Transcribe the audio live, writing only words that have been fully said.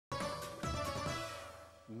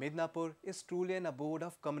Midnapur is truly an abode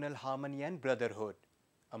of communal harmony and brotherhood.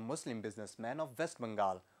 A Muslim businessman of West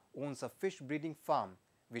Bengal owns a fish breeding farm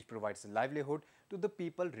which provides livelihood to the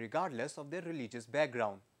people regardless of their religious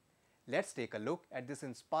background. Let's take a look at this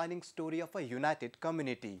inspiring story of a united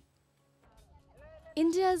community.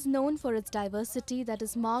 India is known for its diversity that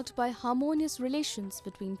is marked by harmonious relations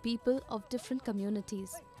between people of different communities.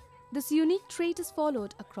 This unique trait is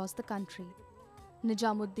followed across the country.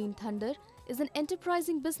 Nijamuddin Thandar is an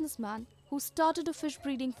enterprising businessman who started a fish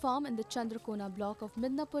breeding farm in the Chandrakona block of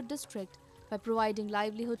Midnapur district by providing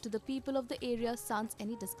livelihood to the people of the area sans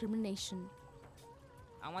any discrimination.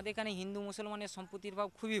 আমাদের এখানে হিন্দু মুসলমানের সম্প্রীতির ভাব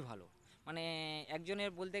খুবই ভালো মানে একজনের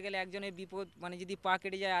বলতে গেলে একজনের বিপদ মানে যদি পা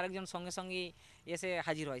কেটে যায় আরেকজন সঙ্গে সঙ্গে এসে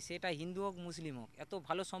হাজির হয় সেটা হিন্দু হোক মুসলিম হোক এত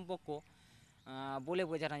ভালো সম্পর্ক বলে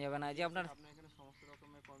বোঝানো যাবে না যে আপনার এখানে সমস্ত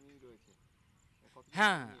রকমের কর্মী রয়েছে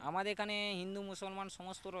হ্যাঁ আমাদের এখানে হিন্দু মুসলমান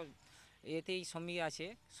সমস্ত এতেই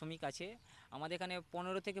শ্রমিক আছে আমাদের এখানে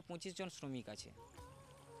 15 থেকে 25 জন শ্রমিক আছে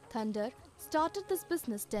Thandar started this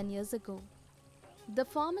business 10 years ago. The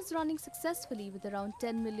farm is running successfully with around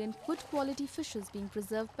 10 million good quality fishes being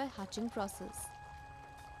preserved by hatching process.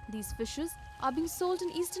 These fishes are being sold in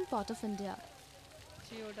eastern part of India.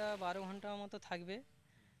 ওটা 12 ঘন্টার মতো থাকবে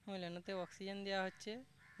ওতে oxygen দেওয়া হচ্ছে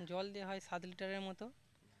জল দেওয়া হয় 7 লিটারের মতো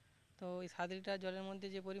তো ওই 7 লিটার জলের মধ্যে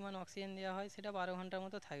যে পরিমাণ অক্সিজেন দেওয়া হয় সেটা 12 ঘন্টার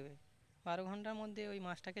মতো থাকবে 12 ঘন্টার মধ্যে ওই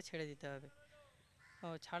মাছটাকে ছেড়ে দিতে হবে ও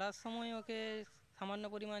ছাড়ার সময় ওকে সামান্য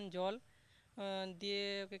পরিমাণ জল দিয়ে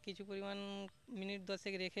ওকে কিছু পরিমাণ মিনিট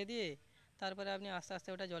 10 রেখে দিয়ে তারপরে আপনি আস্তে আস্তে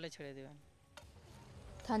ওটা জলে ছেড়ে দেবেন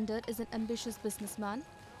Thandar is an ambitious businessman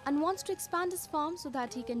and wants to expand his farm so that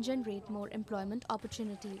he can generate more employment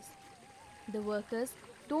opportunities. The workers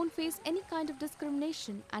don't face any kind of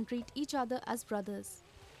discrimination and treat each other as brothers.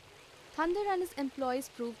 Thandar and his employees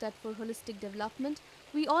prove that for holistic development,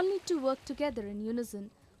 we all need to work together in unison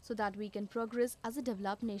so that we can progress as a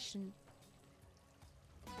developed nation.